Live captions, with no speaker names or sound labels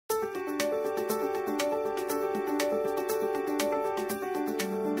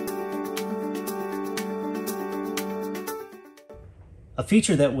A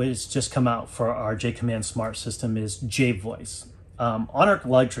feature that was just come out for our JCommand smart system is JayVoice. On our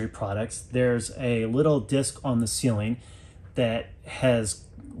luxury products, there's a little disc on the ceiling that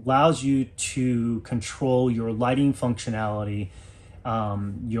allows you to control your lighting functionality,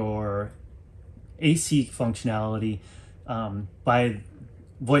 your AC functionality by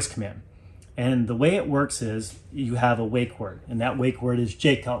voice command. And the way it works is you have a wake word, and that wake word is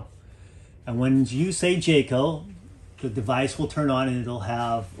Jayco. And when you say Jayco, the device will turn on and it'll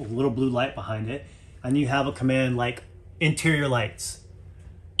have a little blue light behind it. And you have a command like interior lights.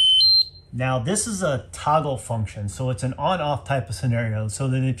 Now this is a toggle function, so it's an on-off type of scenario. So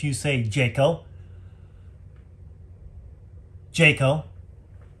then if you say Jayco, Jayco,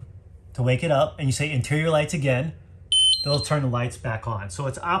 to wake it up, and you say interior lights again, they'll turn the lights back on. So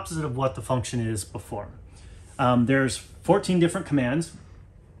it's opposite of what the function is before. There's 14 different commands.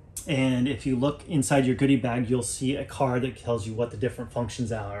 And if you look inside your goodie bag, you'll see a card that tells you what the different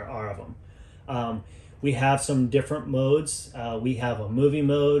functions are of them. We have some different modes. We have a movie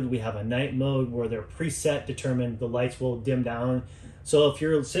mode, we have a night mode where they're preset, determined the lights will dim down. So if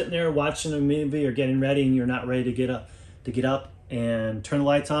you're sitting there watching a movie or getting ready and you're not ready to get up and turn the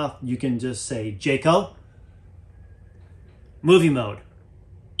lights off, you can just say Jayco, movie mode.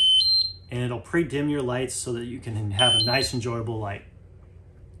 And it'll pre-dim your lights so that you can have a nice, enjoyable light.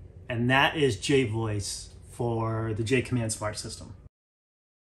 And that is JayVoice for the JCommand Smart System.